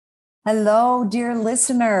Hello, dear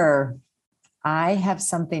listener. I have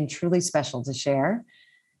something truly special to share.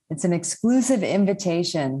 It's an exclusive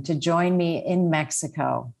invitation to join me in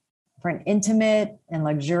Mexico for an intimate and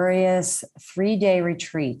luxurious 3-day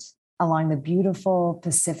retreat along the beautiful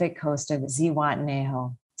Pacific coast of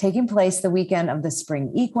Zihuatanejo, taking place the weekend of the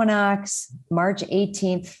spring equinox, March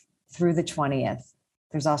 18th through the 20th.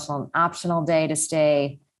 There's also an optional day to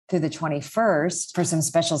stay through the 21st for some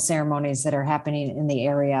special ceremonies that are happening in the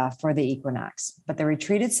area for the equinox. But the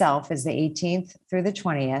retreat itself is the 18th through the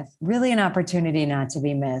 20th, really an opportunity not to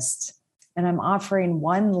be missed. And I'm offering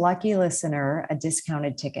one lucky listener a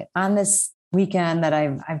discounted ticket on this weekend that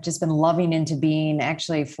I've just been loving into being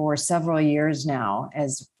actually for several years now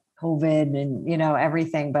as COVID and,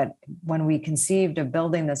 everything. But when we conceived of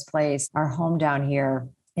building this place, our home down here,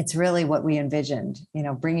 it's really what we envisioned,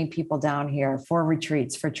 bringing people down here for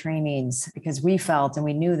retreats, for trainings, because we felt and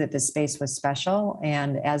we knew that this space was special.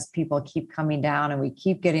 And as people keep coming down and we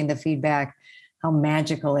keep getting the feedback, how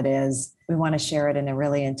magical it is, we want to share it in a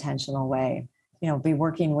really intentional way. Be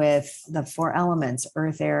working with the 4 elements,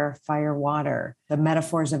 earth, air, fire, water, the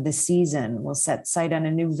metaphors of the season. We'll set sight on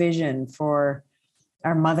a new vision for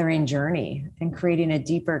our mothering journey and creating a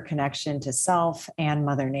deeper connection to self and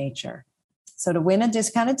Mother Nature. So to win a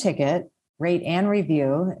discounted ticket, rate and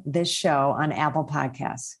review this show on Apple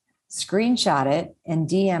Podcasts. Screenshot it and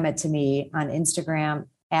DM it to me on Instagram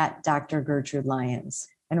at Dr. Gertrude Lyons.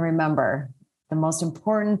 And remember, the most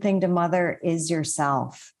important thing to mother is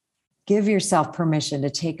yourself. Give yourself permission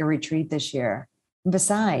to take a retreat this year. And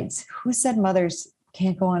besides, who said mothers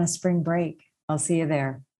can't go on a spring break? I'll see you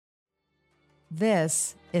there.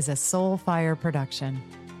 This is a Soulfire production.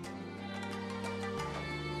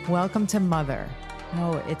 Welcome to Mother.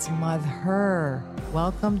 No, it's Mother.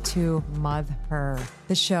 Welcome to Mother,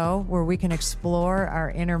 the show where we can explore our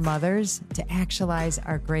inner mothers to actualize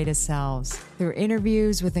our greatest selves. Through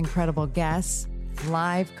interviews with incredible guests,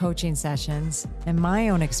 live coaching sessions, and my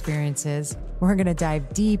own experiences, we're going to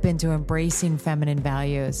dive deep into embracing feminine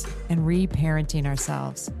values and reparenting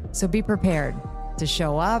ourselves. So be prepared to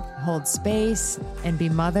show up, hold space, and be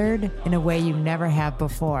mothered in a way you never have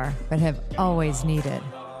before, but have always needed.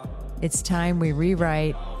 It's time we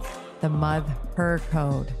rewrite the Mother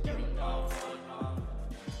Code.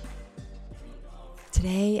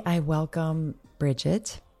 Today, I welcome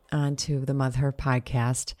Bridget onto the Mother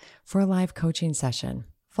podcast for a live coaching session.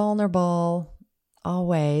 Vulnerable,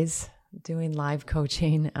 always doing live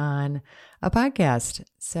coaching on a podcast.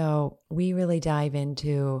 So we really dive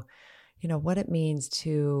into, what it means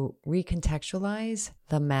to recontextualize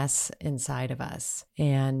the mess inside of us,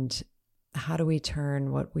 and how do we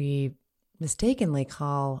turn what we mistakenly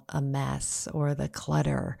call a mess or the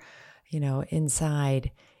clutter,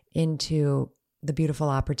 inside into the beautiful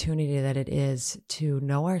opportunity that it is to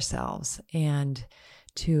know ourselves and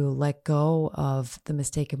to let go of the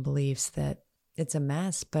mistaken beliefs that it's a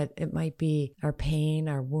mess, but it might be our pain,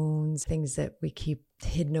 our wounds, things that we keep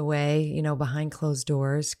hidden away, behind closed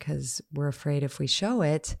doors because we're afraid if we show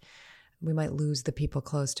it, we might lose the people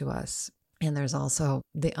close to us. And there's also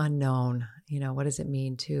the unknown. What does it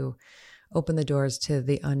mean to open the doors to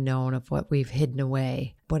the unknown of what we've hidden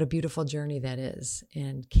away? What a beautiful journey that is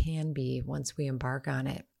and can be once we embark on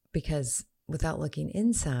it. Because without looking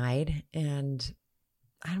inside, and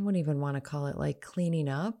I don't even want to call it like cleaning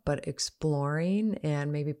up, but exploring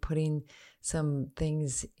and maybe putting some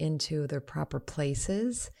things into their proper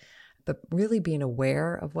places, but really being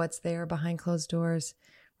aware of what's there behind closed doors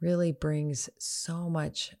really brings so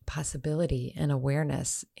much possibility and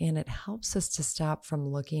awareness. And it helps us to stop from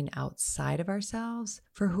looking outside of ourselves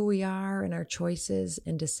for who we are and our choices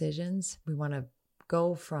and decisions. We want to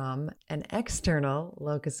go from an external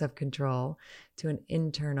locus of control to an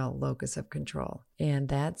internal locus of control. And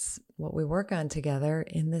that's what we work on together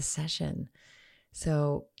in this session.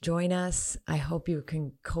 So join us. I hope you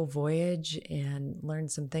can co-voyage and learn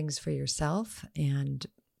some things for yourself. And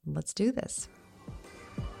let's do this.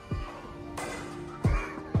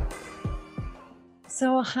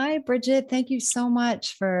 So, hi, Bridget. Thank you so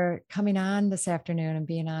much for coming on this afternoon and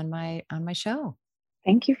being on my show.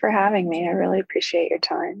 Thank you for having me. I really appreciate your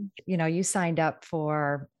time. You signed up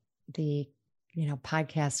for the,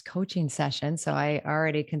 podcast coaching session. So I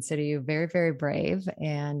already consider you very, very brave.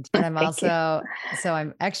 And I'm also, so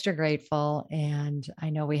I'm extra grateful. And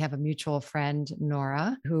I know we have a mutual friend,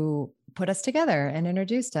 Nora, who put us together and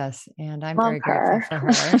introduced us. And I'm very grateful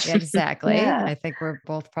for her. Exactly. Yeah. I think we're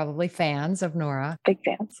both probably fans of Nora. Big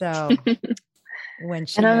fans. So when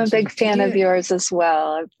she and I'm a big fan of yours as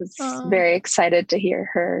well. I was very excited to hear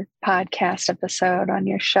her podcast episode on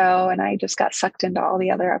your show. And I just got sucked into all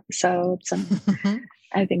the other episodes. And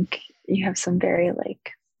I think you have some very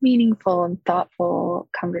like meaningful and thoughtful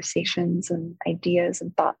conversations and ideas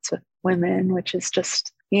and thoughts with women, which is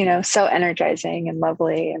just, so energizing and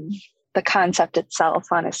lovely. And the concept itself,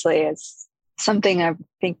 honestly, is something I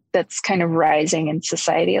think that's kind of rising in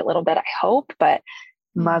society a little bit, I hope, but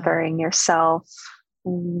mothering yourself,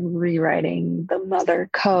 rewriting the mother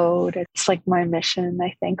code. It's like my mission,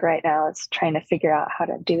 I think, right now is trying to figure out how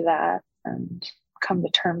to do that and come to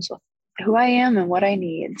terms with who I am and what I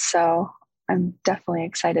need. So I'm definitely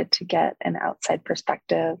excited to get an outside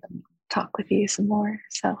perspective and talk with you some more.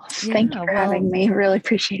 So thank you for having me. Really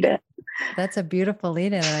appreciate it. That's a beautiful lead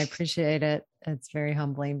in, and I appreciate it. It's very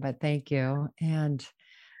humbling, but thank you. And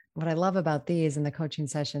what I love about these and the coaching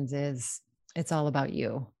sessions is it's all about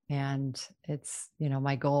you. And it's,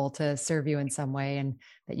 my goal to serve you in some way, and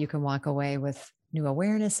that you can walk away with new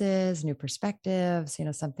awarenesses, new perspectives,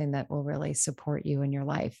 something that will really support you in your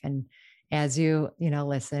life. And as you,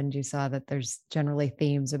 listened, you saw that there's generally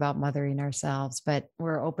themes about mothering ourselves, but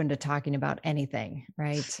we're open to talking about anything,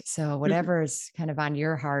 right? So whatever is kind of on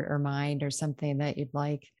your heart or mind, or something that you'd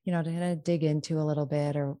like, to kind of dig into a little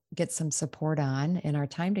bit or get some support on in our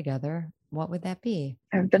time together, what would that be?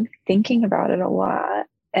 I've been thinking about it a lot,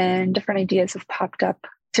 and different ideas have popped up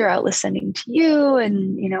throughout listening to you.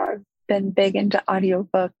 And, I've been big into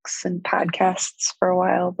audiobooks and podcasts for a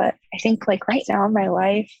while, but I think like right now in my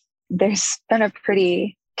life, there's been a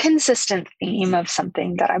pretty consistent theme of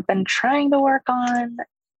something that I've been trying to work on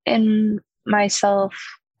in myself.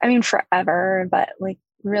 I mean, forever, but like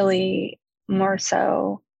really more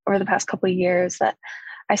so over the past couple of years that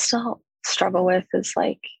I still struggle with is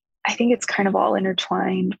like, I think it's kind of all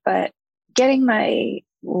intertwined, but getting my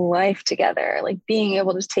life together, like being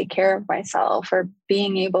able to take care of myself, or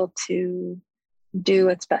being able to do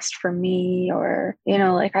what's best for me, or,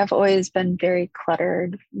 like I've always been very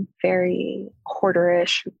cluttered, very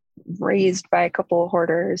hoarderish, raised by a couple of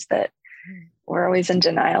hoarders that were always in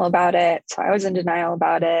denial about it. So I was in denial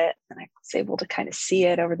about it, and I was able to kind of see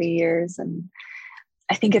it over the years. And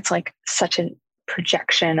I think it's like such a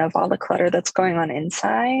projection of all the clutter that's going on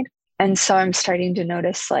inside. And so I'm starting to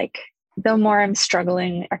notice like the more I'm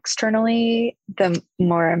struggling externally, the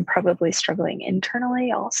more I'm probably struggling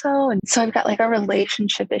internally also. And so I've got like a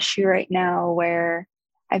relationship issue right now where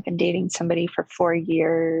I've been dating somebody for 4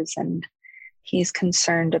 years, and he's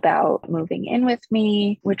concerned about moving in with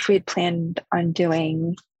me, which we had planned on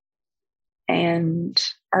doing, and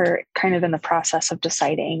are kind of in the process of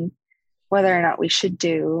deciding whether or not we should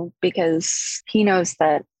do, because he knows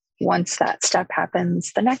that once that step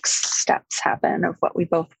happens, the next steps happen of what we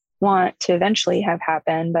both want to eventually have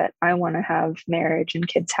happen. But I want to have marriage and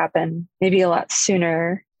kids happen maybe a lot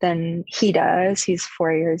sooner than he does. He's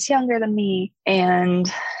 4 years younger than me. And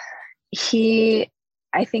he,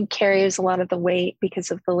 I think, carries a lot of the weight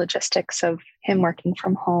because of the logistics of him working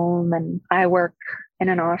from home, and I work in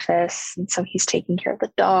an office. And so he's taking care of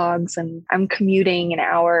the dogs, and I'm commuting an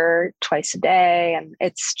hour twice a day. And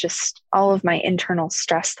it's just all of my internal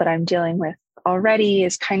stress that I'm dealing with already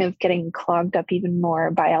is kind of getting clogged up even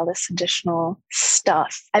more by all this additional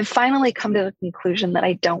stuff. I've finally come to the conclusion that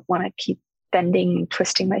I don't want to keep bending and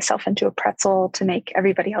twisting myself into a pretzel to make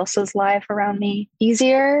everybody else's life around me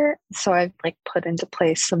easier. So I've like put into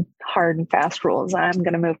place some hard and fast rules. I'm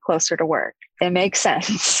going to move closer to work. It makes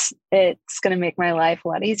sense. It's going to make my life a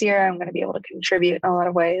lot easier. I'm going to be able to contribute in a lot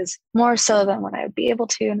of ways, more so than what I would be able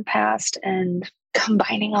to in the past. And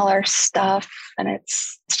combining all our stuff, and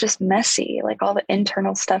it's just messy. Like all the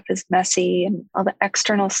internal stuff is messy and all the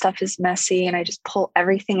external stuff is messy, and I just pull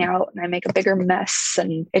everything out and I make a bigger mess,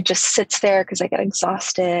 and it just sits there because I get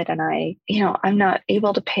exhausted, and I'm not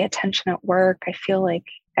able to pay attention at work. I feel like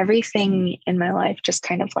everything in my life just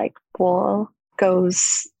kind of like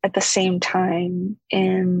goes at the same time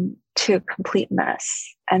into a complete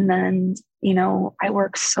mess. And then, I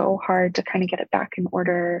work so hard to kind of get it back in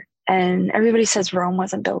order. And everybody says Rome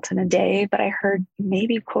wasn't built in a day, but I heard,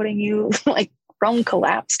 maybe quoting you, like Rome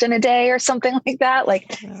collapsed in a day or something like that.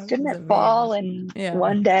 Like, didn't it fall in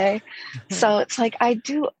one day? So it's like, I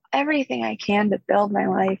do everything I can to build my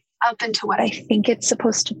life up into what I think it's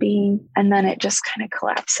supposed to be. And then it just kind of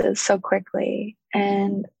collapses so quickly.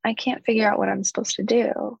 And I can't figure out what I'm supposed to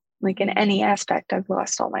do. Like in any aspect, I've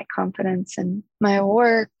lost all my confidence in my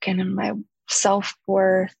work and in my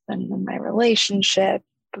self-worth and in my relationship,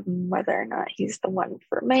 whether or not he's the one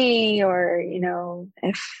for me, or,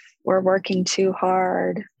 if we're working too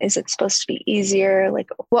hard, is it supposed to be easier? Like,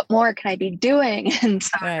 what more can I be doing? And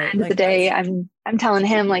so at the end of the day, I'm telling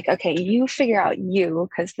him like, okay, you figure out you,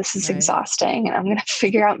 because this is exhausting, and I'm going to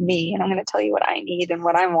figure out me, and I'm going to tell you what I need and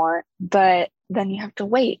what I want. But then you have to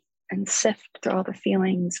wait and sift through all the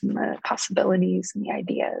feelings and the possibilities and the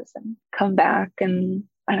ideas and come back, and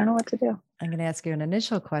I don't know what to do. I'm going to ask you an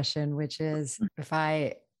initial question, which is, if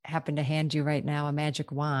I happen to hand you right now a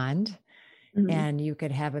magic wand, and you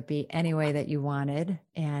could have it be any way that you wanted,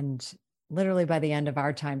 and literally by the end of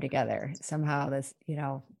our time together, somehow this,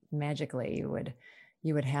 magically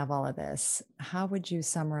you would have all of this, how would you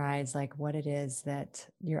summarize like what it is that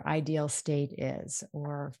your ideal state is?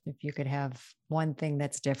 Or if you could have one thing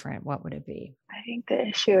that's different, what would it be? I think the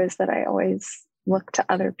issue is that I always look to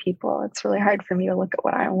other people. It's really hard for me to look at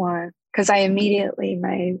what I want, because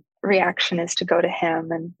my reaction is to go to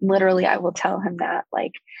him, and literally I will tell him that,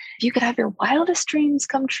 like, if you could have your wildest dreams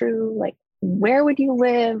come true, like, where would you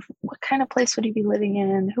live? What kind of place would you be living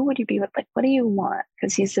in? Who would you be with? Like, what do you want?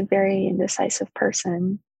 Because he's a very indecisive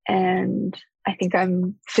person. And I think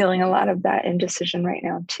I'm feeling a lot of that indecision right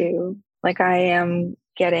now too. Like, I am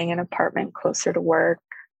getting an apartment closer to work,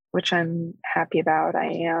 which I'm happy about.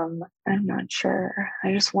 I'm not sure.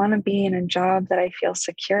 I just want to be in a job that I feel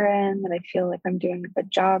secure in, that I feel like I'm doing a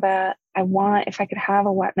good job at. If I could have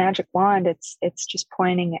a magic wand, it's just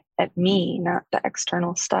pointing at me, not the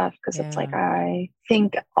external stuff. Because it's like, I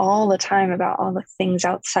think all the time about all the things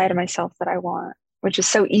outside of myself that I want, which is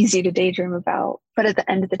so easy to daydream about. But at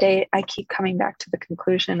the end of the day, I keep coming back to the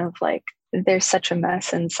conclusion of like, there's such a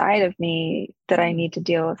mess inside of me that I need to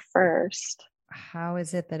deal with first. How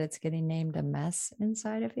is it that it's getting named a mess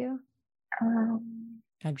inside of you?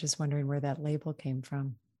 I'm just wondering where that label came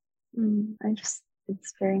from.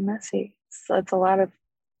 It's very messy. So it's a lot of,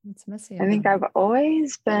 it's messy. I think I'm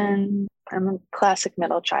a classic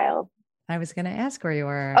middle child. I was going to ask where you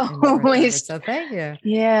were. Always. So thank you.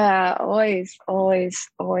 Yeah. Always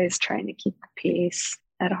trying to keep the peace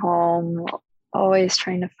at home. Always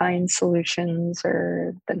trying to find solutions,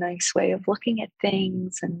 or the nice way of looking at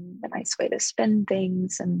things and the nice way to spend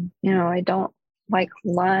things. And, I don't like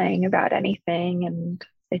lying about anything. And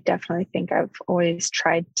I definitely think I've always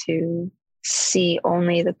tried to see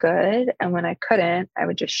only the good. And when I couldn't, I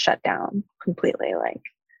would just shut down completely. Like,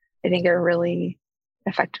 I think it really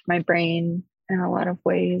affected my brain in a lot of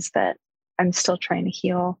ways that I'm still trying to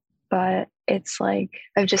heal. But it's like,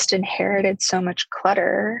 I've just inherited so much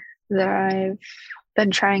clutter that I've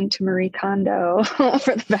been trying to Marie Kondo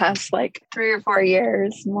for the past like 3 or 4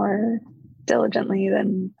 years more diligently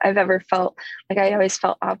than I've ever felt. Like, I always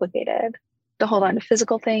felt obligated to hold on to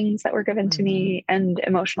physical things that were given to me and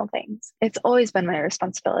emotional things. It's always been my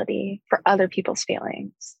responsibility for other people's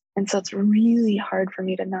feelings. And so it's really hard for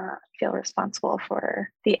me to not feel responsible for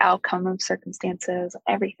the outcome of circumstances,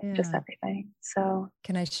 everything, just everything. So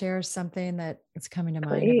can I share something that is coming to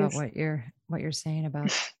mind about what you're saying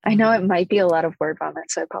about? I know it might be a lot of word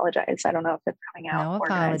vomit, so I apologize. I don't know if it's coming out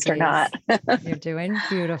organized or not. You're doing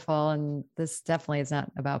beautiful. And this definitely is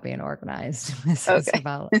not about being organized. This is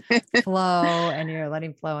about flow, and you're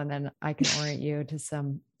letting flow. And then I can orient you to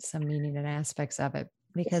some meaning and aspects of it,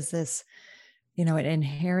 because this,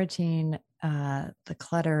 inheriting the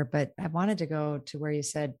clutter. But I wanted to go to where you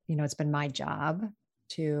said, it's been my job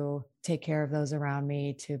to take care of those around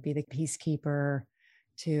me, to be the peacekeeper,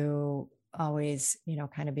 to always,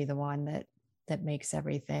 kind of be the one that makes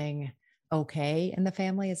everything okay in the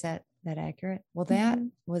family. Is that accurate? Well, that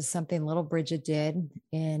was something little Bridget did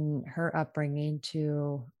in her upbringing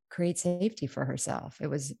to create safety for herself. It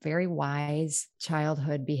was very wise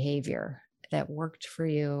childhood behavior that worked for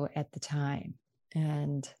you at the time.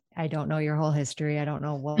 And I don't know your whole history. I don't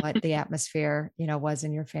know what the atmosphere, was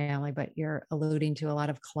in your family, but you're alluding to a lot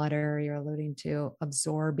of clutter. You're alluding to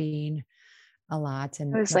absorbing a lot.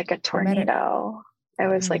 And it was like a tornado. It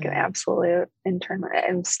was like an absolute internal.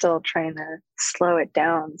 I'm still trying to slow it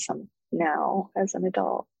down some now as an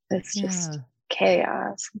adult. It's just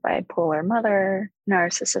chaos. Bipolar mother,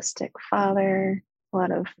 narcissistic father, a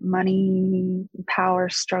lot of money, power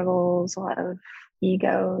struggles, a lot of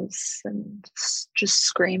egos, and just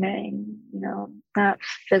screaming, not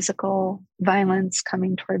physical violence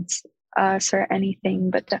coming towards us or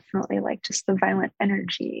anything, but definitely like just the violent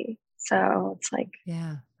energy. So it's like,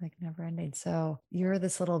 like never ending. So you're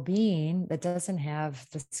this little being that doesn't have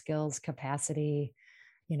the skills, capacity,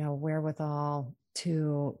 wherewithal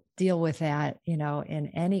to deal with that,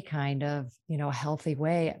 in any kind of, healthy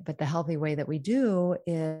way. But the healthy way that we do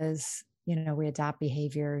is, we adopt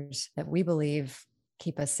behaviors that we believe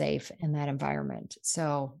keep us safe in that environment.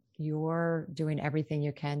 So you're doing everything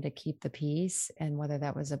you can to keep the peace. And whether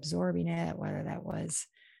that was absorbing it, whether that was,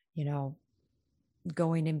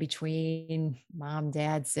 going in between mom,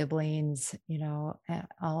 dad, siblings,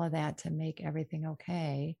 all of that to make everything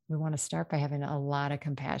okay. We want to start by having a lot of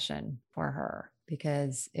compassion for her,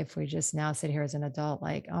 because if we just now sit here as an adult,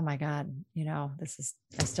 like, oh my God,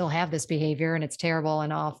 I still have this behavior and it's terrible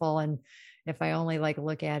and awful. And if I only like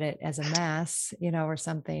look at it as a mess, or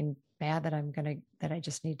something bad that I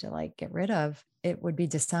just need to like get rid of, it would be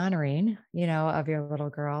dishonoring, of your little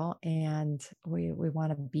girl. And we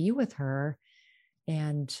want to be with her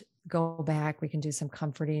and go back. We can do some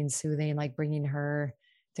comforting, soothing, like bringing her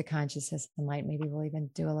to consciousness and light. Maybe we'll even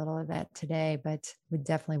do a little of that today, but we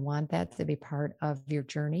definitely want that to be part of your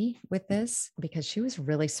journey with this, because she was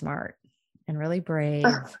really smart and really brave.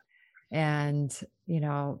 And,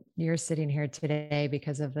 you're sitting here today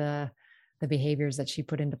because of the behaviors that she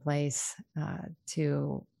put into place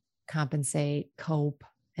to compensate, cope,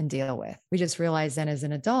 and deal with. We just realized then as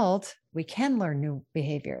an adult, we can learn new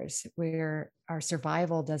behaviors where our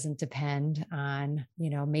survival doesn't depend on,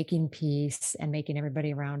 making peace and making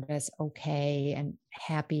everybody around us okay and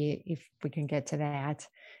happy, if we can get to that,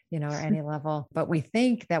 or any level. But we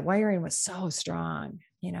think that wiring was so strong,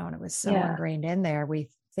 and it was so ingrained in there. We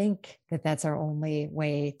think that that's our only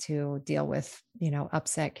way to deal with,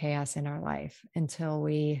 upset, chaos in our life until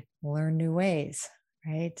we learn new ways.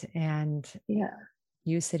 Right. And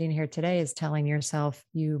you sitting here today is telling yourself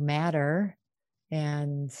you matter.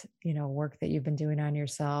 And, work that you've been doing on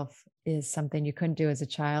yourself is something you couldn't do as a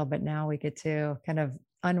child, but now we get to kind of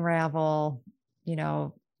unravel,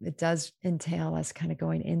 it does entail us kind of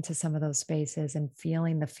going into some of those spaces and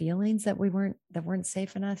feeling the feelings that weren't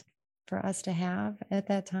safe enough for us to have at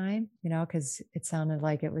that time, because it sounded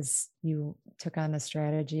like you took on the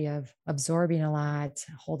strategy of absorbing a lot,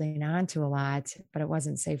 holding on to a lot, but it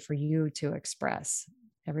wasn't safe for you to express.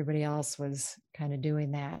 Everybody else was kind of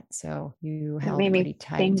doing that. So you held pretty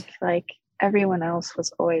tight. Think like everyone else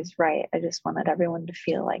was always right. I just wanted everyone to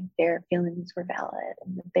feel like their feelings were valid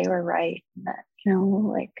and that they were right. And that,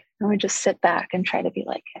 like I would just sit back and try to be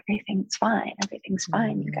like, everything's fine. Everything's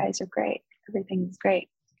fine. You guys are great. Everything's great.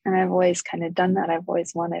 And I've always kind of done that. I've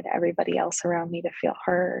always wanted everybody else around me to feel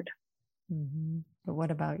heard. Mm-hmm. But what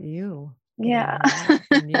about you? Yeah.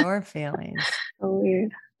 And your feelings. So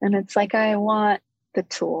weird. And it's like, I want the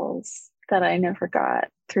tools that I never got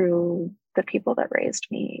through the people that raised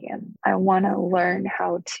me. And I want to learn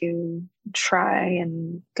how to try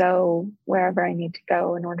and go wherever I need to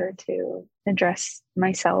go in order to address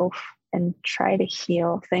myself and try to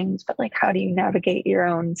heal things. But like, how do you navigate your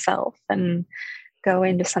own self and go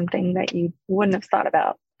into something that you wouldn't have thought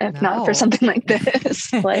about if not for something like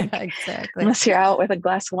this? Like, exactly. Unless you're out with a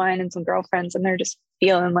glass of wine and some girlfriends and they're just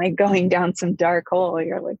feeling like going down some dark hole,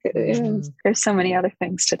 you're like, there's so many other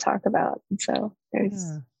things to talk about. And so there's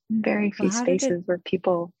very few spaces where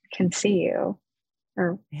people can see you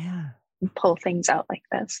or pull things out like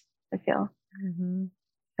this, I feel,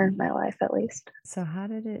 or in my life at least. So how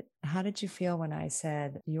did you feel when I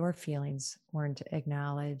said your feelings weren't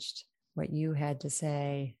acknowledged? What you had to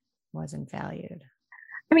say wasn't valued?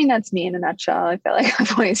 I mean, that's me in a nutshell. I feel like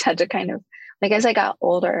I've always had to kind of, like, as I got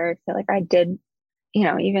older, I feel like I did,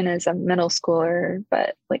 even as a middle schooler,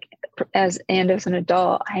 but like as an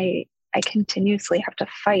adult, I continuously have to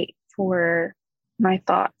fight for my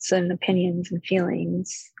thoughts and opinions and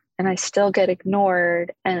feelings. And I still get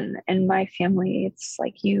ignored. And in my family, it's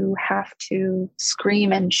like you have to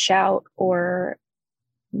scream and shout or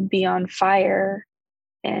be on fire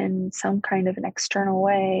in some kind of an external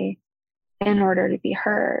way in order to be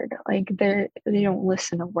heard. Like they don't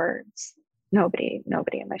listen to words. Nobody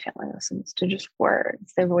in my family listens to just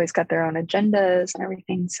words. They've always got their own agendas and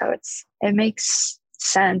everything. So it makes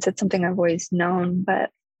sense. It's something I've always known,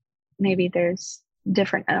 but maybe there's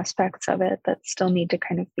different aspects of it that still need to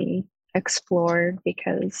kind of be explored,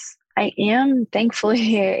 because I am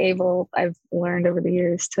thankfully I've learned over the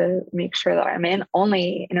years to make sure that I'm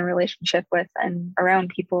only in a relationship with and around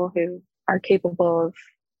people who are capable of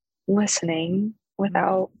listening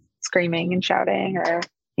without screaming and shouting or,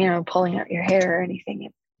 pulling out your hair or anything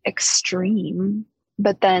extreme.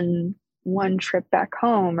 But then one trip back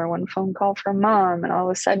home or one phone call from mom, and all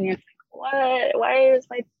of a sudden you're like, what? Why does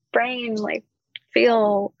my brain like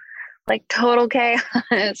feel like total chaos?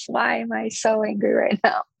 Why am I so angry right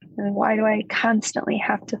now? And why do I constantly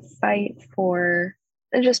have to fight for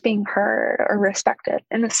just being heard or respected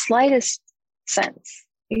in the slightest sense?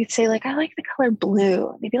 You'd say like, I like the color blue.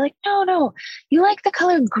 And they'd be like, no, you like the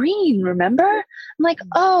color green, remember? I'm like,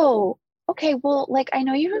 oh, okay, well, like, I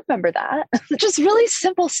know you remember that. Just really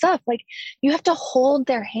simple stuff. Like you have to hold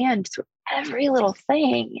their hand through every little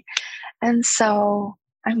thing. And so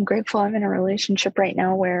I'm grateful I'm in a relationship right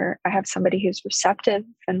now where I have somebody who's receptive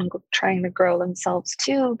and trying to grow themselves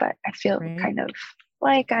too. But I feel kind of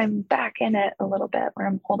like I'm back in it a little bit where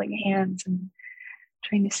I'm holding hands and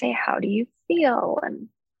trying to say, how do you feel and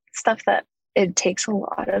stuff that it takes a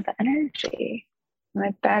lot of energy.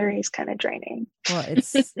 My battery is kind of draining. Well,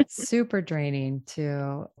 it's super draining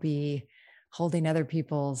to be holding other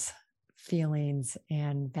people's feelings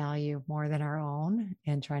and value more than our own,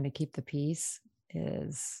 and trying to keep the peace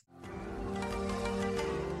is.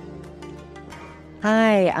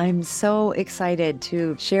 Hi, I'm so excited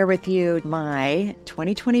to share with you my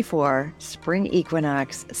 2024 Spring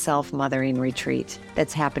Equinox Self-Mothering Retreat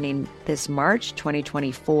that's happening this March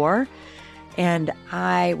 2024. And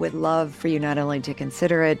I would love for you not only to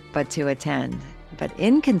consider it, but to attend. But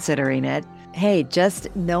in considering it, hey,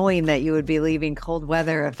 just knowing that you would be leaving cold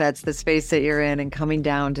weather, if that's the space that you're in, and coming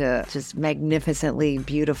down to just magnificently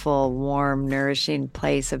beautiful, warm, nourishing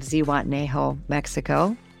place of Zihuatanejo,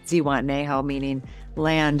 Mexico. Zihuatanejo meaning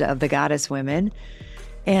land of the goddess women,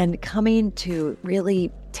 and coming to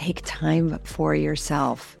really take time for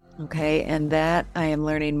yourself. Okay. And that I am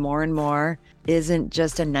learning more and more isn't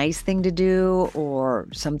just a nice thing to do or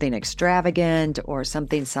something extravagant or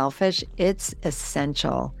something selfish. It's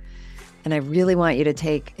essential. And I really want you to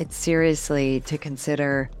take it seriously, to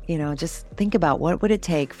consider, just think about what would it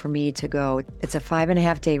take for me to go. It's a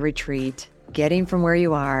 5.5-day retreat, getting from where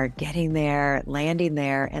you are, getting there, landing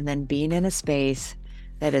there, and then being in a space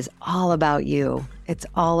that is all about you. It's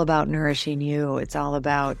all about nourishing you. It's all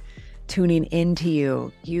about tuning into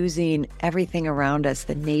you, using everything around us,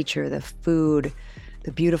 the nature, the food,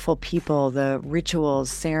 the beautiful people, the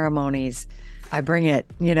rituals, ceremonies. I bring it,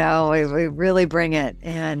 we really bring it.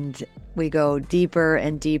 And we go deeper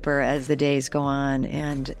and deeper as the days go on,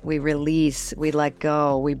 and we release, we let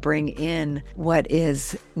go, we bring in what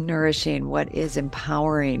is nourishing, what is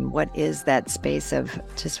empowering, what is that space of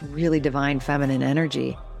just really divine feminine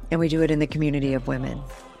energy. And we do it in the community of women.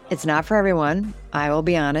 It's not for everyone. I will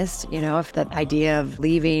be honest, if the idea of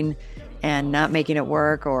leaving and not making it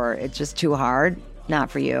work, or it's just too hard,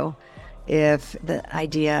 not for you. If the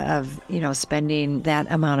idea of, spending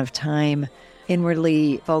that amount of time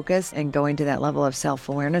inwardly focused and going to that level of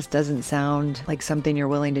self-awareness doesn't sound like something you're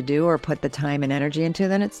willing to do or put the time and energy into,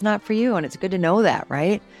 then it's not for you. And it's good to know that,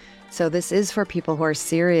 right? So this is for people who are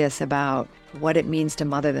serious about what it means to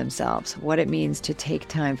mother themselves, what it means to take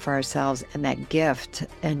time for ourselves, and that gift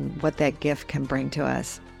and what that gift can bring to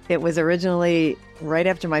us. It was originally right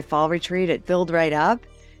after my fall retreat. It filled right up,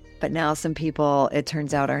 but now some people, it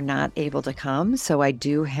turns out, are not able to come. So I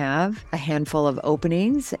do have a handful of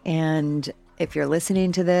openings. And if you're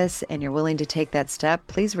listening to this and you're willing to take that step,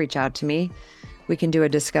 please reach out to me. We can do a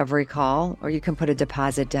discovery call, or you can put a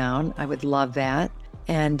deposit down. I would love that.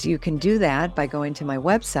 And you can do that by going to my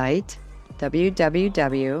website,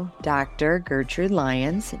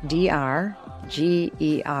 www.drgertrudelyons,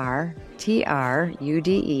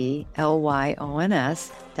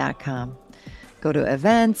 DrGertrudelyons.com. Go to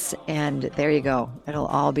events, and there you go. It'll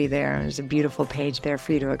all be there. There's a beautiful page there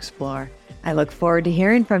for you to explore. I look forward to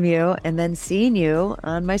hearing from you and then seeing you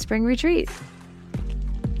on my spring retreat.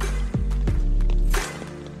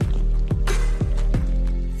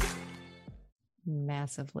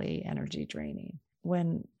 Massively energy draining.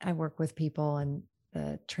 When I work with people in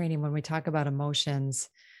the training, when we talk about emotions,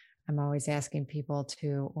 I'm always asking people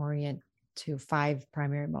to orient to 5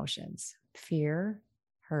 primary emotions: fear,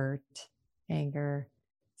 hurt, anger,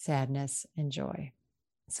 sadness, and joy.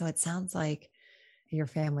 So it sounds like your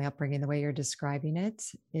family upbringing, the way you're describing it,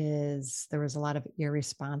 is there was a lot of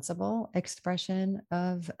irresponsible expression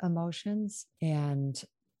of emotions. And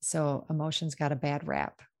so emotions got a bad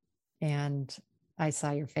rap. And I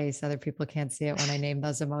saw your face. Other people can't see it when I name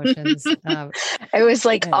those emotions. I was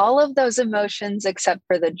like, all of those emotions except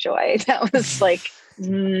for the joy. That was like,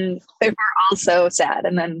 they were all so sad.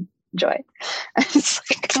 And then joy. It's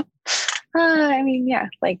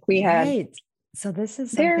like, we had. Right. So this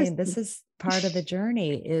is something, this is part of the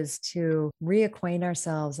journey, is to reacquaint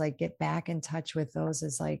ourselves, like get back in touch with those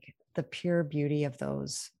as like the pure beauty of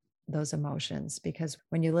those emotions. Because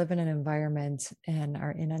when you live in an environment and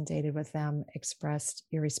are inundated with them expressed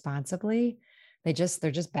irresponsibly, they're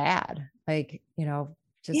just bad. Like,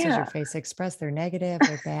 as your face expressed, they're negative,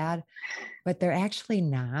 they're bad, but they're actually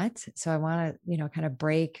not. So I want to, kind of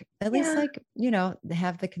break, at least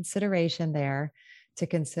have the consideration there to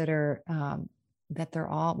consider that they're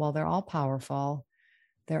all powerful.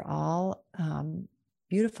 They're all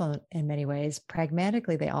beautiful in many ways.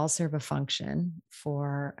 Pragmatically, they all serve a function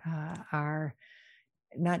for our,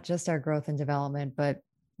 not just our growth and development, but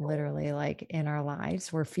literally like in our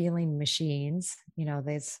lives. We're feeling machines, we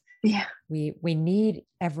need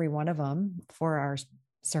every one of them for our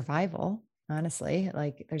survival. Honestly,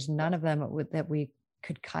 like there's none of them that we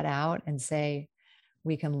could cut out and say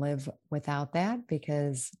we can live without that,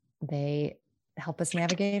 because they help us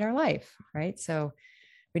navigate our life, right? So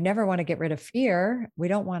we never want to get rid of fear. We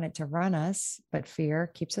don't want it to run us, but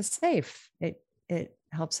fear keeps us safe. It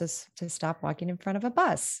helps us to stop walking in front of a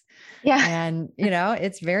bus. Yeah. And,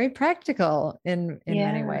 it's very practical in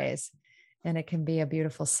many Yeah. ways. And it can be a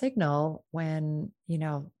beautiful signal when,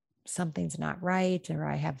 something's not right or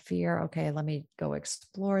I have fear. Okay, let me go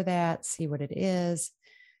explore that, see what it is.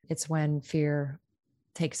 It's when fear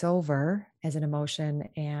takes over as an emotion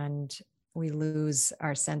and we lose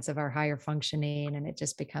our sense of our higher functioning, and it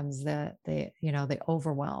just becomes the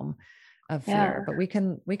overwhelm of fear. Yeah. But we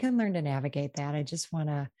can learn to navigate that. I just want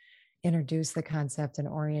to introduce the concept and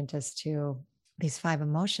orient us to these 5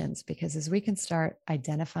 emotions, because as we can start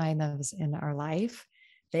identifying those in our life,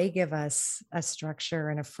 they give us a structure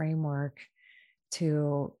and a framework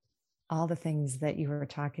to all the things that you were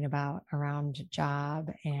talking about around job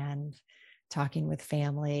and talking with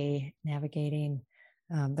family, navigating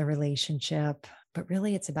the relationship. But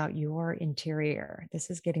really, it's about your interior. This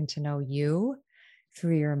is getting to know you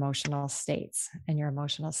through your emotional states and your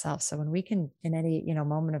emotional self. So when we can, in any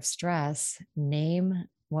moment of stress, name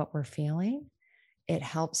what we're feeling, it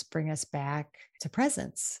helps bring us back to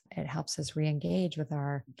presence. It helps us re-engage with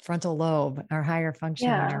our frontal lobe, our higher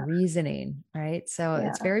functioning, our reasoning, right? So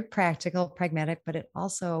it's very practical, pragmatic, but it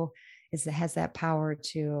also has that power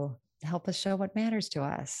to help us show what matters to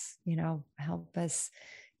us, help us,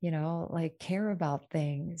 like care about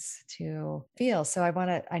things, to feel. So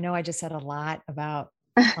I know I just said a lot about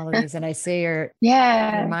all of these, and I see your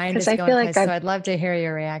mind is going place. So I'd love to hear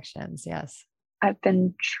your reactions. Yes. I've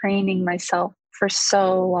been training myself for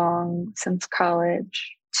so long since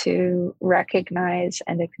college to recognize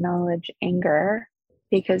and acknowledge anger,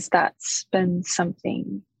 because that's been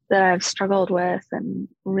something that I've struggled with and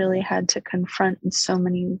really had to confront in so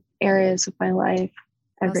many areas of my life,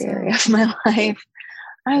 every area of my life.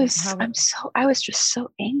 I was just so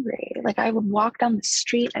angry. Like, I would walk down the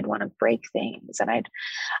street, I'd want to break things, and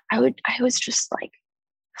I was just like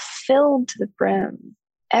filled to the brim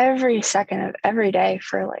every second of every day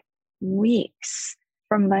for like weeks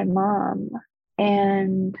from my mom.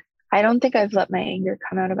 And I don't think I've let my anger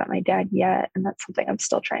come out about my dad yet. And that's something I'm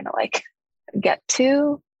still trying to like get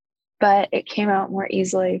to, but it came out more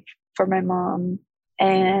easily for my mom.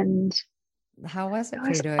 And how was it for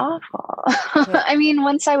was you? Awful. I mean,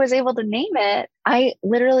 once I was able to name it, I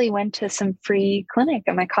literally went to some free clinic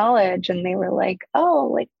at my college, and they were like, "Oh,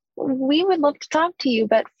 like, we would love to talk to you,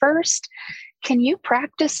 but first, can you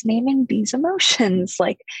practice naming these emotions?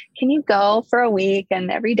 Like, can you go for a week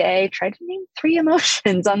and every day try to name 3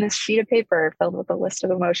 emotions on this sheet of paper filled with a list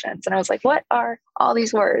of emotions?" And I was like, what are all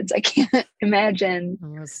these words? I can't imagine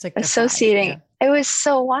associating. It was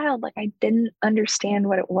so wild. Like, I didn't understand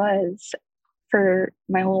what it was for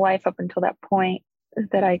my whole life up until that point,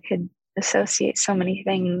 that I could associate so many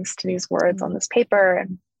things to these words on this paper.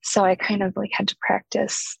 And so I kind of like had to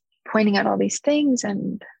practice pointing out all these things,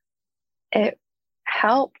 and it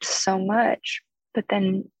helped so much. But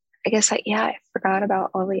then I guess I forgot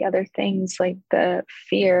about all the other things, like the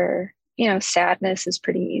fear. Sadness is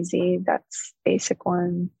pretty easy. That's basic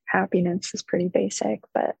one. Happiness is pretty basic,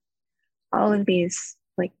 but all of these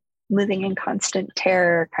like living in constant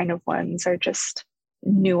terror kind of ones are just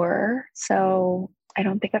newer. So I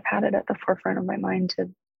don't think I've had it at the forefront of my mind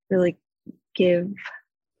to really give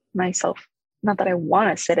myself, not that I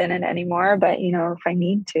want to sit in it anymore, but if I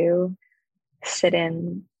need to sit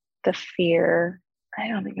in the fear, I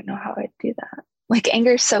don't even know how I'd do that. Like,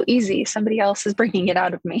 anger is so easy. Somebody else is bringing it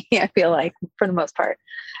out of me, I feel like, for the most part.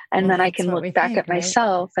 And then I can look back at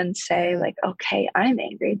myself and say, like, okay, I'm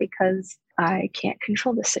angry because I can't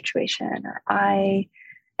control the situation, or I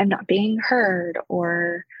am not being heard,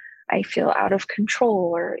 or I feel out of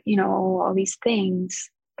control, or, all these things.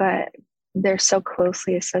 But they're so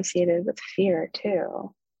closely associated with fear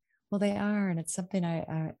too. Well, they are. And it's something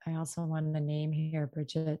I also wanted to name here,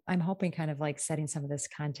 Bridget. I'm hoping kind of like setting some of this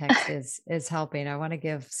context is helping. I want to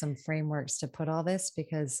give some frameworks to put all this,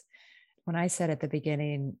 because when I said at the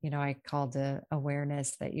beginning, I called the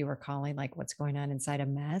awareness that you were calling like what's going on inside a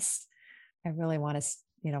mess. I really want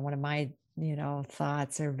to, one of my,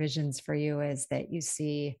 thoughts or visions for you is that you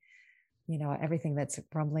see, everything that's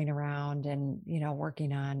rumbling around and,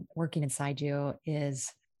 working inside you, is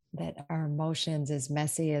that our emotions, as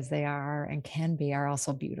messy as they are and can be, are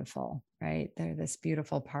also beautiful, right? They're this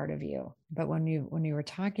beautiful part of you. But when you were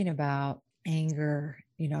talking about anger,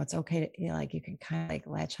 it's okay to, like, you can kind of like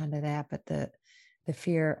latch onto that, but the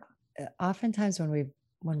fear, oftentimes when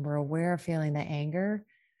we're aware of feeling the anger,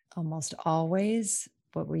 almost always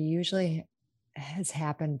what we usually has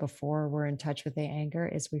happened before we're in touch with the anger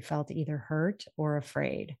is we felt either hurt or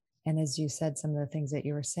afraid. And as you said, some of the things that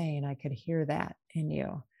you were saying, I could hear that in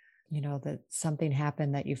you, that something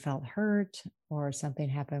happened that you felt hurt, or something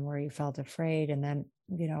happened where you felt afraid. And then,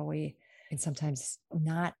 we can sometimes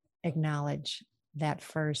not acknowledge that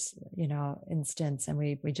first, instance. And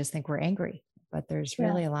we just think we're angry, but there's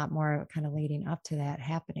really a lot more kind of leading up to that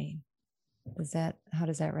happening. How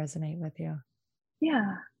does that resonate with you?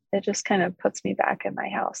 Yeah. It just kind of puts me back in my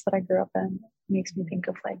house that I grew up in. It makes me think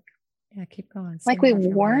of yeah, keep going. Like we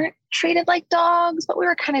weren't treated like dogs, but we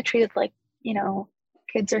were kind of treated like,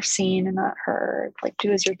 kids are seen and not heard. Like,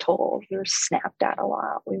 do as you're told. We were snapped at a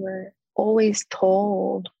lot. We were always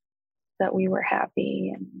told that we were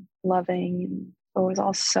happy and loving, and it was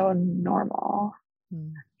all so normal.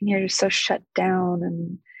 And you're just so shut down,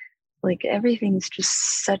 and like everything's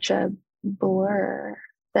just such a blur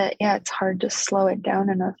that, it's hard to slow it down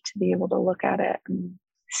enough to be able to look at it and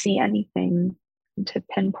see anything, and to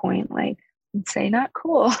pinpoint and say, not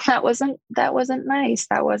cool. That wasn't nice.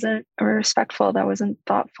 That wasn't respectful. That wasn't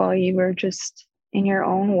thoughtful. You were just in your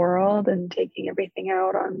own world and taking everything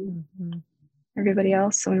out on everybody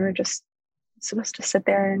else. And we were just supposed to sit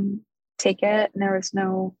there and take it. And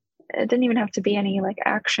it didn't even have to be any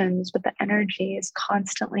actions, but the energy is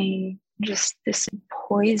constantly just this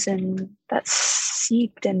poison that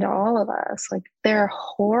seeped into all of us. There are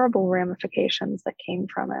horrible ramifications that came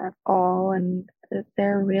from it all, and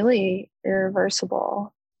they're really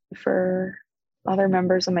irreversible for other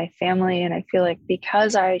members of my family. And I feel like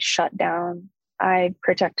because I shut down, I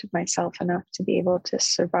protected myself enough to be able to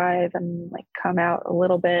survive and come out a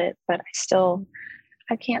little bit, but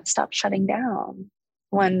I can't stop shutting down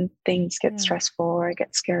when things get stressful, or I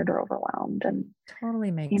get scared or overwhelmed. And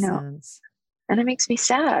totally makes sense. And it makes me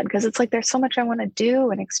sad, because it's there's so much I want to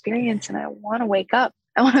do and experience, and I want to wake up.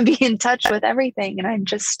 I want to be in touch with everything. And I'm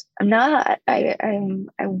not.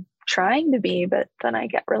 I'm trying to be, but then I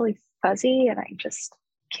get really fuzzy and I just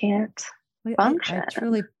can't function.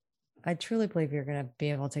 I truly believe you're going to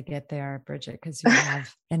be able to get there, Bridget, because you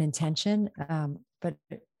have an intention. But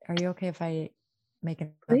are you okay if I make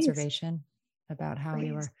an observation about how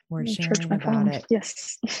you were sharing about it?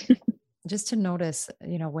 Yes. Just to notice,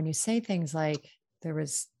 when you say things like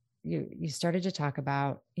you started to talk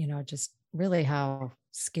about, just really how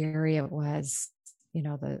scary it was,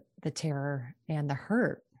 the terror and the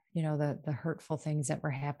hurt, the hurtful things that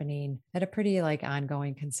were happening at a pretty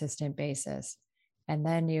ongoing, consistent basis. And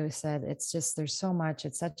then you said, there's so much,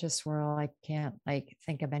 it's such a swirl. I can't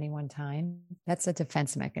think of any one time. That's a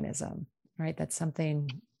defense mechanism, right? That's something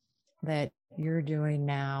that you're doing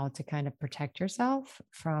now to kind of protect yourself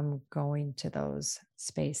from going to those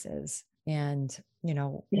spaces. And,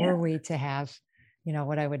 were we to have,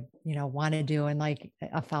 what I would, want to do in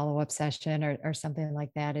a follow-up session or something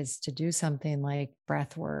like that, is to do something like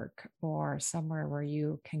breath work, or somewhere where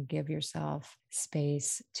you can give yourself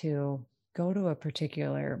space to go to a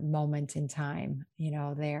particular moment in time,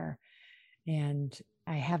 there. And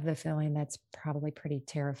I have the feeling that's probably pretty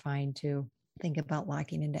terrifying to think about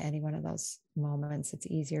locking into any one of those moments. It's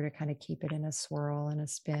easier to kind of keep it in a swirl and a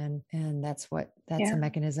spin. And that's a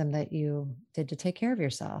mechanism that you did to take care of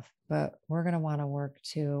yourself. But we're going to want to work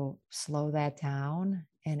to slow that down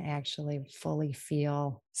and actually fully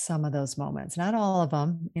feel some of those moments. Not all of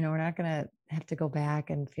them, we're not going to have to go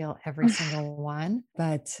back and feel every single one,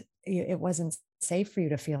 but it wasn't safe for you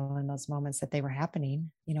to feel in those moments that they were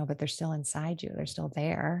happening, but they're still inside you. They're still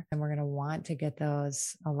there. And we're going to want to get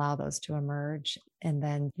allow those to emerge. And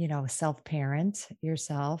then, self-parent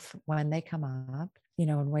yourself when they come up,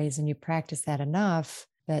 in ways, and you practice that enough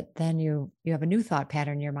that then you have a new thought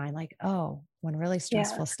pattern in your mind, oh, when really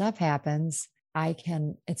stressful stuff happens,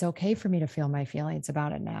 it's okay for me to feel my feelings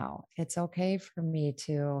about it now. It's okay for me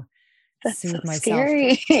to soothe myself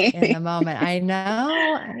in the moment. I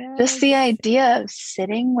know. Just the idea of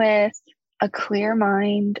sitting with a clear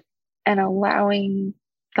mind and allowing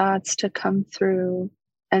thoughts to come through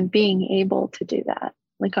and being able to do that,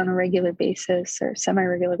 on a regular basis or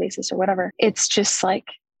semi-regular basis or whatever. It's just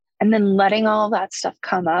and then letting all of that stuff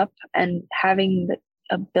come up and having the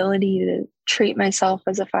ability to treat myself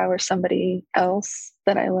as if I were somebody else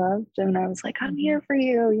that I loved. And I was I'm here for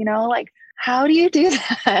you, how do you do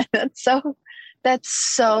that? That's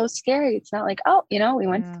so scary. It's not we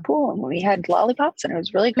went to the pool and we had lollipops and it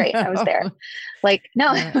was really great. I was there.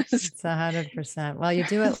 No, it's 100%. Well, you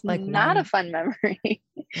do it not a fun memory.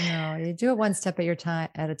 No, you do it one step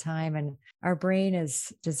at a time. And our brain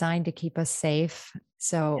is designed to keep us safe.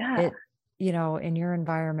 So it, in your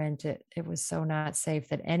environment, it was so not safe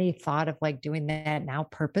that any thought of doing that now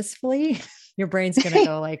purposefully, your brain's going to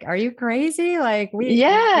go are you crazy?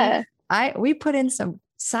 We put in some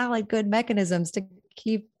solid, good mechanisms to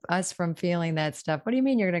keep us from feeling that stuff. What do you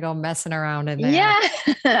mean you're going to go messing around in there?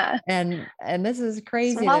 Yeah. And this is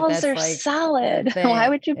crazy Walls that's are like solid. Why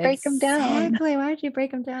would you break them down? Exactly. Why would you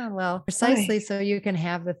break them down? Well, precisely so you can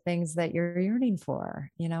have the things that you're yearning for,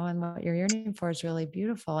 and what you're yearning for is really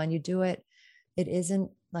beautiful. And you do it. It isn't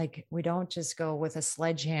like we don't just go with a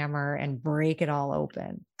sledgehammer and break it all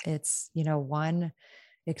open. It's, one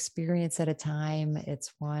experience at a time.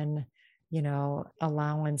 It's one,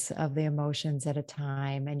 allowance of the emotions at a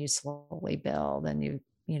time, and you slowly build, and you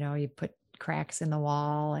put cracks in the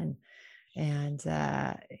wall and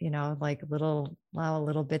like allow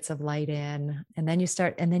little bits of light in, and then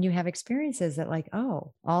you have experiences that like,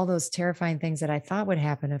 oh, all those terrifying things that I thought would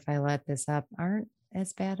happen if I let this up aren't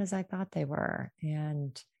as bad as I thought they were.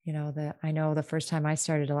 And I know the first time I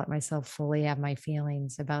started to let myself fully have my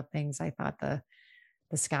feelings about things, I thought the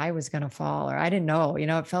sky was going to fall, or I didn't know,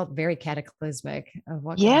 it felt very cataclysmic of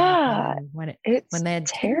what could happen. And when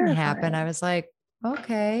that didn't happen, I was like,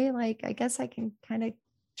 okay, like, I guess I can kind of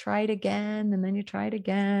try it again. And then you try it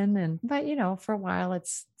again. But for a while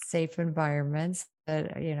it's safe environments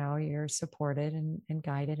that, you're supported and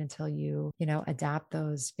guided until you adopt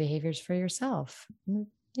those behaviors for yourself.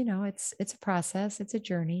 It's a process. It's a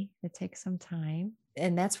journey. It takes some time.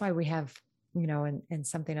 And that's why we have, and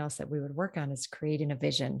something else that we would work on is creating a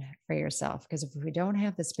vision for yourself. Because if we don't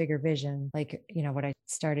have this bigger vision, like, what I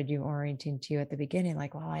started you orienting to you at the beginning,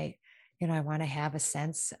 like, well, I want to have a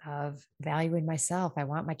sense of valuing myself. I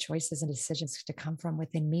want my choices and decisions to come from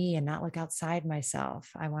within me and not look outside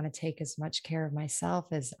myself. I want to take as much care of myself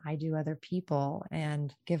as I do other people,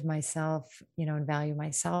 and give myself, and value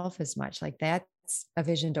myself as much. Like, that's a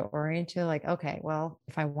vision to orient to. Like, okay, well,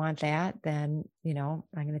 if I want that, then, I'm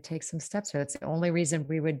going to take some steps. That's the only reason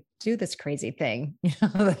we would do this crazy thing,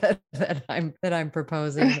 that I'm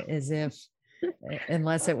proposing, is if,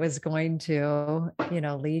 unless it was going to,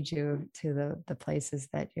 lead you to the places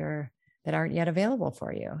that aren't yet available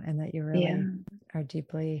for you, and that you really are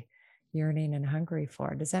deeply yearning and hungry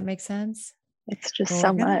for. Does that make sense? It's just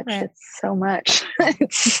so much. It's so much.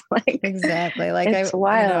 It's like, exactly. Like, it's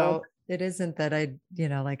wild. It isn't that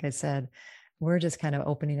like I said, we're just kind of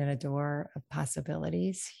opening a door of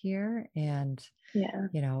possibilities here. And,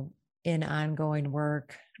 in ongoing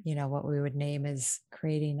work, what we would name is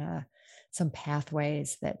creating some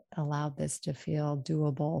pathways that allowed this to feel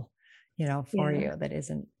doable, for you, that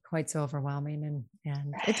isn't quite so overwhelming.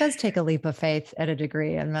 And it does take a leap of faith at a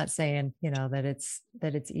degree. I'm not saying, that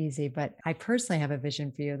it's easy, but I personally have a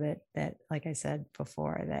vision for you that, like I said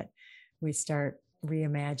before, that we start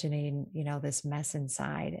reimagining, this mess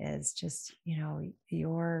inside as just,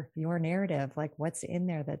 your narrative, like what's in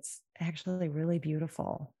there that's actually really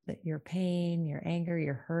beautiful, that your pain, your anger,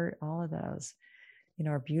 your hurt, all of those,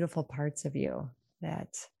 are beautiful parts of you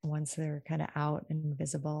that once they're kind of out and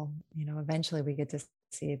visible, eventually we get to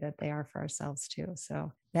see that they are for ourselves too.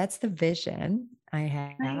 So that's the vision I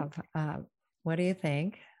have. What do you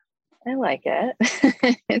think? I like it.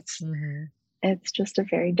 It's just a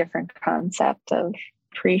very different concept of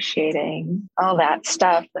appreciating all that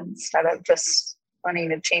stuff instead of just wanting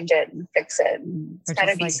to change it and fix it. And it's got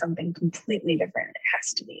to be something completely different.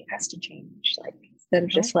 It has to change. Like, instead of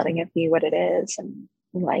just letting it be what it is and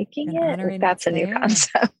liking it. Like, that's a new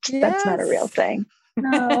concept. Yes. That's not a real thing.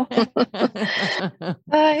 No.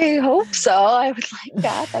 I hope so. I would like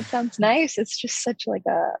that. That sounds nice. It's just such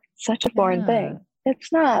a foreign thing.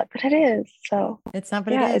 It's not, but it is. So it's not,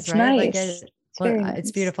 but it is, it's right? Nice. Like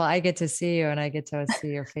it's beautiful. I get to see you, and I get to see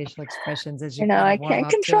your facial expressions as you. I can't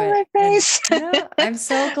control my face. I'm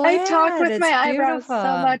so glad. I talk with my eyebrows so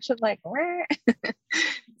much. I'm like, where?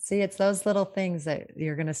 See, it's those little things that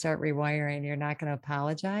you're going to start rewiring. You're not going to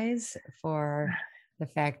apologize for the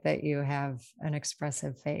fact that you have an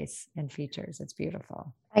expressive face and features. It's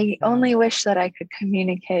beautiful. I only wish that I could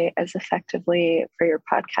communicate as effectively for your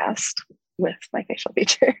podcast with my facial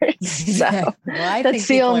features. So that's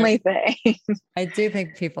the only thing. I do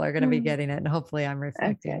think people are going to be getting it, and hopefully I'm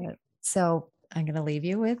reflecting it. So I'm going to leave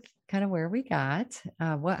you with kind of where we got.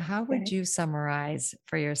 How would you summarize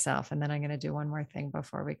for yourself? And then I'm going to do one more thing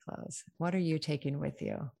before we close. What are you taking with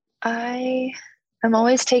you? I'm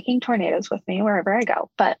always taking tornadoes with me wherever I go,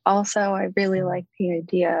 but also I really like the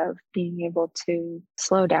idea of being able to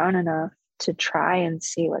slow down enough to try and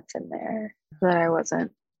see what's in there that I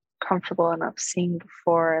wasn't comfortable enough seeing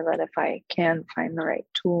before. That if I can find the right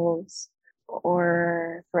tools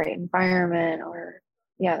or the right environment or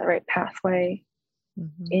the right pathway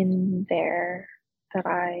in there, that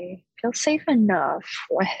I feel safe enough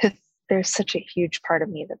with. There's such a huge part of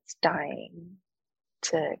me that's dying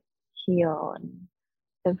to heal and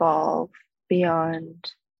evolve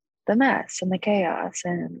beyond the mess and the chaos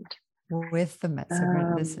and with the mess.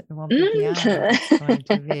 So this won't be beyond it. It's going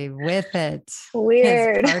to be with it.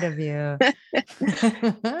 Weird. As part of you.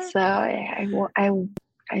 So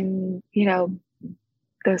I'm,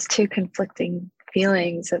 those two conflicting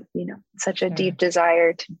feelings of, such a deep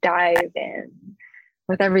desire to dive in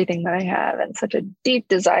with everything that I have and such a deep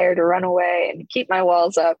desire to run away and keep my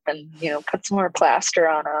walls up and, put some more plaster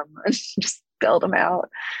on them and just build them out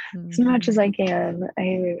as much as I can.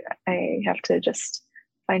 I have to just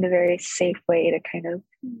find a very safe way to kind of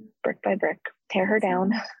brick by brick tear her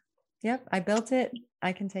down. Yep. I built it.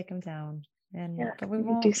 I can take them down. But we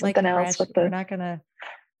won't do something else with we're not going to,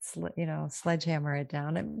 sledgehammer it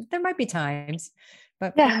down. There might be times,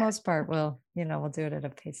 but for the most part, we'll do it at a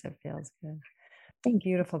pace that feels good. Thank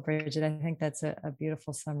you. Beautiful, Bridget. I think that's a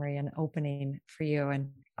beautiful summary and opening for you.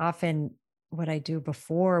 And often what I do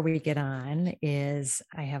before we get on is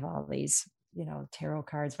I have all these, tarot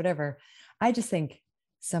cards, whatever. I just think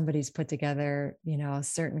somebody's put together, a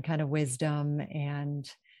certain kind of wisdom and,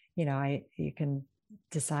 you can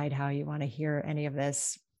decide how you want to hear any of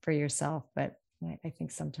this for yourself. But I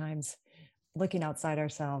think sometimes looking outside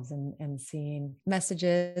ourselves and seeing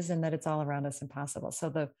messages and that it's all around us and possible. So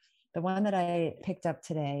the one that I picked up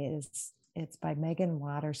today it's by Megan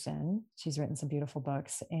Watterson. She's written some beautiful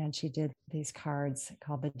books and she did these cards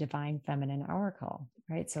called the Divine Feminine Oracle,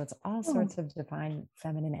 right? So it's all sorts of divine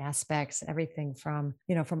feminine aspects, everything from,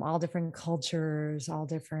 from all different cultures,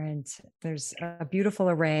 there's a beautiful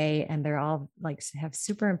array and they're all have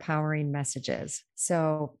super empowering messages.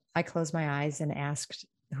 So I closed my eyes and asked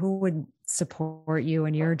who would support you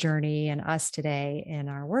in your journey and us today in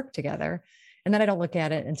our work together. And then I don't look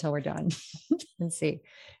at it until we're done and see.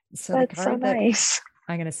 So that's the card so nice.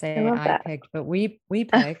 I'm going to say I picked, but we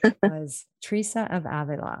picked was Teresa of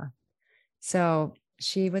Avila. So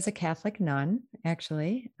she was a Catholic nun,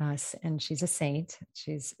 actually, and she's a saint.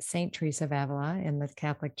 She's Saint Teresa of Avila in the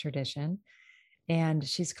Catholic tradition. And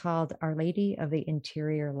she's called Our Lady of the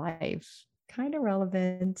Interior Life, kind of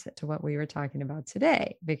relevant to what we were talking about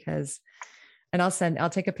today, because I'll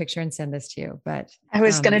take a picture and send this to you, but I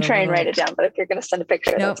was going to try and write it down, but if you're going to send a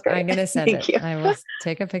picture, that's great. I'm going to send Thank it. You. I will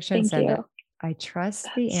take a picture and send it. I trust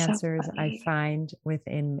the answers so I find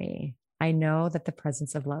within me. I know that the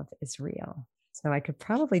presence of love is real. So I could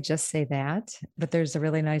probably just say that, but there's a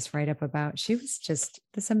really nice write-up about, she was just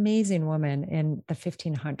this amazing woman in the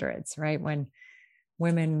 1500s, right? When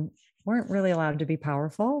women weren't really allowed to be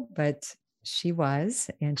powerful, but she was,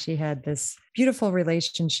 and she had this beautiful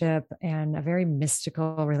relationship and a very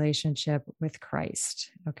mystical relationship with Christ.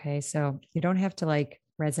 Okay. So you don't have to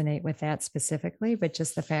resonate with that specifically, but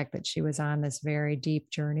just the fact that she was on this very deep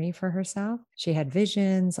journey for herself. She had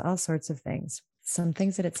visions, all sorts of things. Some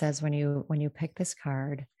things that it says when you pick this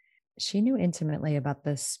card, she knew intimately about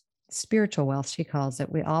this spiritual wealth, she calls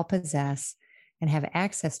it, we all possess and have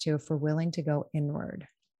access to if we're willing to go inward.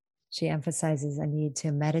 She emphasizes a need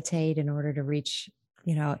to meditate in order to reach,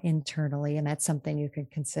 internally. And that's something you could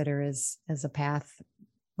consider as a path.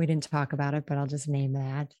 We didn't talk about it, but I'll just name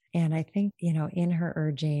that. And I think, in her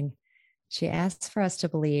urging, she asks for us to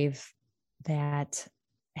believe that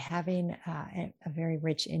having a very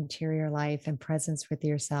rich interior life and presence with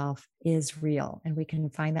yourself is real. And we can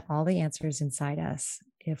find all the answers inside us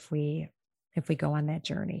if we go on that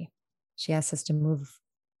journey. She asks us to move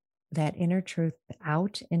that inner truth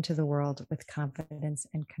out into the world with confidence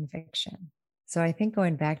and conviction. So I think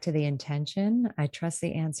going back to the intention, I trust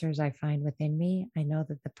the answers I find within me. I know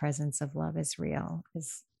that the presence of love is real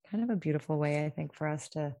is kind of a beautiful way, I think, for us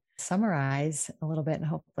to summarize a little bit. And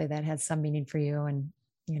hopefully that has some meaning for you. And,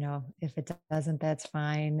 if it doesn't, that's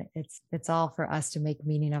fine. It's all for us to make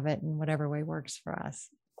meaning of it in whatever way works for us.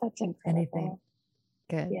 That's incredible. Anything?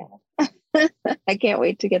 Good. Yeah. I can't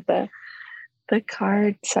wait to get the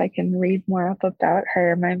card so I can read more up about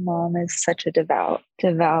her. My mom is such a devout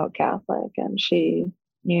Catholic, and she,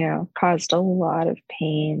 caused a lot of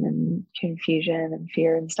pain and confusion and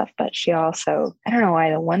fear and stuff. But she also, I don't know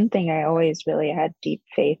why, the one thing I always really had deep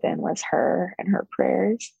faith in was her and her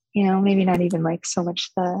prayers. Maybe not even so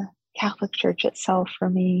much the Catholic Church itself for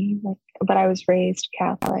me, but I was raised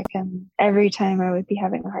Catholic, and every time I would be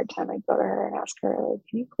having a hard time, I'd go to her and ask her,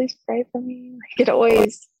 can you please pray for me? It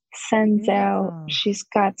always sends out, she's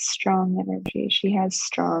got strong energy. She has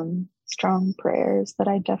strong prayers that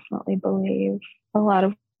I definitely believe. A lot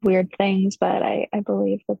of weird things, but I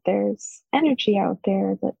believe that there's energy out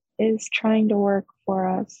there that is trying to work for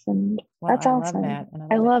us. And that's awesome.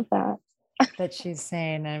 I love that. That she's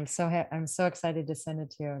saying, I'm so excited to send it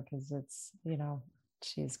to you because it's,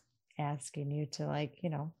 she's asking you to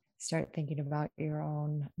start thinking about your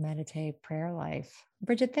own meditate prayer life.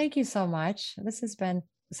 Bridget, thank you so much. This has been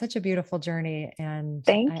such a beautiful journey. And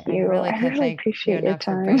Thank you. I really appreciate your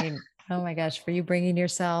time. Oh my gosh, for you bringing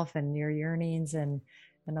yourself and your yearnings and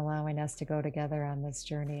allowing us to go together on this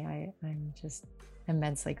journey. I'm just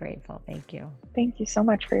immensely grateful. Thank you. Thank you so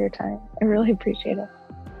much for your time. I really appreciate it.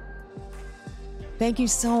 Thank you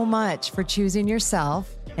so much for choosing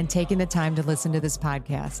yourself and taking the time to listen to this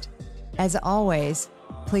podcast. As always,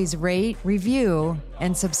 please rate, review,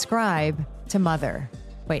 and subscribe to Mother.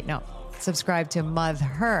 Subscribe to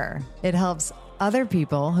Mother. It helps other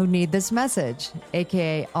people who need this message,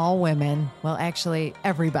 aka all women. Well, actually,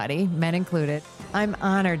 everybody, men included. I'm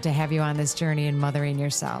honored to have you on this journey in mothering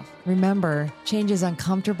yourself. Remember, change is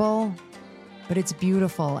uncomfortable, but it's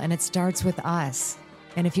beautiful, and it starts with us.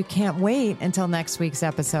 And if you can't wait until next week's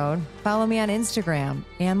episode, follow me on Instagram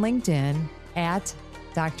and LinkedIn at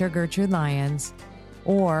Dr. Gertrude Lyons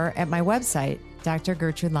or at my website,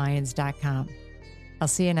 drgertrudelyons.com. I'll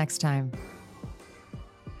see you next time.